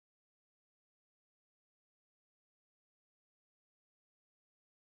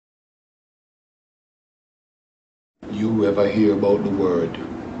You ever hear about the word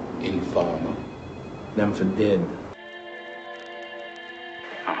informer? Them for dead.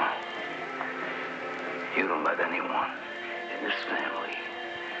 You don't let anyone in this family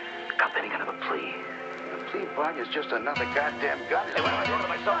got any kind of a plea. The plea bargain is just another goddamn gun. Hey, what am I doing to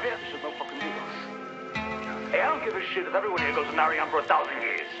myself here? This is no fucking deals. Hey, I don't give a shit if everyone here goes to marry on for 1,000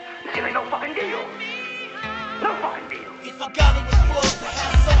 years. This ain't no fucking deal. No fucking deal. If I got it with force to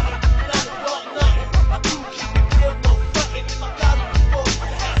have something, and I don't want nothing, I do keep it real, no frontin'. If I got it with force to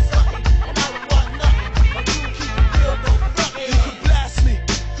have something, and I don't want nothing, I do keep it real, no frontin'. You can blast me,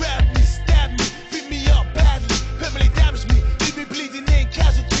 grab me, stab me, beat me up badly, permanently damage me, leave me bleeding in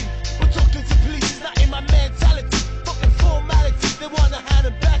casualty. But talking to police is not in my mentality. Fucking formalities, they wanna hand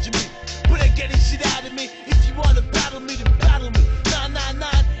and badger me, but they getting shit out of me. If you wanna battle me, then battle me. 999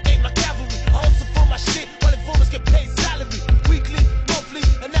 ain't my cavalry. I hustle for my shit while informers get paid salary. Weekly, monthly,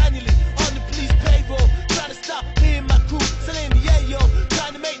 and annually on the police payroll. Trying to stop me and my crew, selling the Ayo,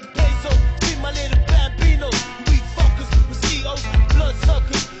 trying to make the peso. Be my little bambinos, weak fuckers with CEOs, blood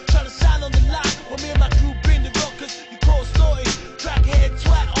suckers. Trying to shine on the light while me and my crew bring the rockers. You call snorting, crackhead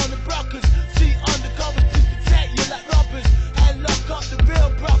twat on the brockers. See undercovers, please protect you like robbers. And lock up the real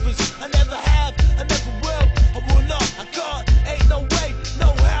brothers. I never have, I never will, I will not, I can't. Ain't no way,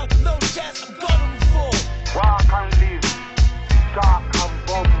 no how, no chance, I'm gone on the fall. Walk and live. Dark and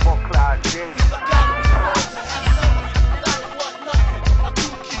bumbo clad. If I got it with force to have something, and I don't want nothing, I do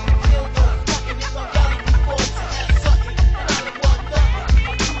keep it real, no frontin'. If I got it with force to have something, and I don't want nothing,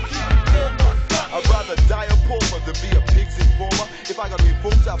 I do keep it real, no frontin'. I'd rather die a pauper than be a pig's informer. If I gotta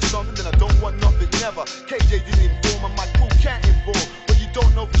inform to have something, then I don't want nothing, never. KJ didn't inform and my crew can't inform. But you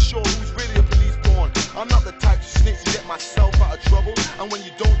don't know for sure who's really a police born. I'm not the type to snitch to get myself out of trouble. And when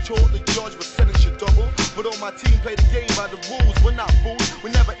you don't talk, the judge will sentence you double. But all my team play the game by the rules. We're not fools.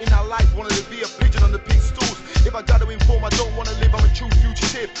 We never in our life wanted to be a pigeon on the pig stools. If I gotta inform, I don't wanna live, I'm a true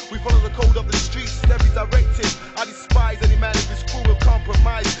fugitive. We follow the code of the streets, every directive. I despise any man if his crew will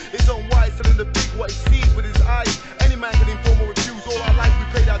compromise his own wise, telling the pig what he sees with his eyes. Any man can inform or refuse. All our life we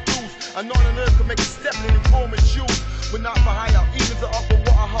paid our dues. And none on earth can make a step in an informer's shoes. We're not for hire, even to offer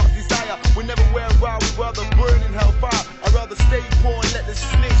what our hearts desire. We never wear around, we'd rather burn in hellfire. I'd rather stay poor and let the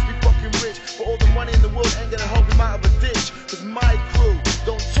snitch be fucking rich. But all the money in the world ain't gonna help him out of a ditch. Cause my crew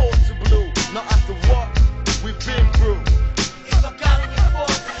don't talk to blue, not after what we've been through. If I got it with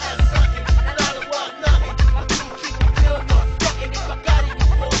force to have something, and I don't want nothing, I do keep it real, no frontin'. If I got it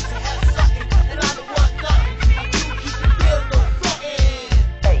with force to have something, and I don't want nothing, I do keep it real, no frontin'.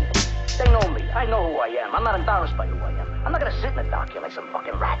 Hey, they know me. I know who I am. I'm not embarrassed by who I am. I'm not gonna sit in the dark here like some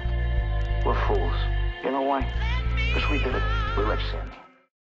fucking rat. We're fools. You know why? Because we did it. We let Sammy.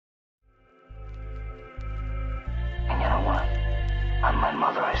 And you know what? On my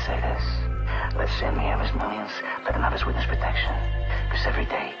mother I say this. Let Sammy have his millions. Let him have his witness protection. Because every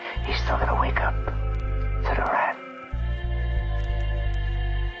day, he's still gotta wake up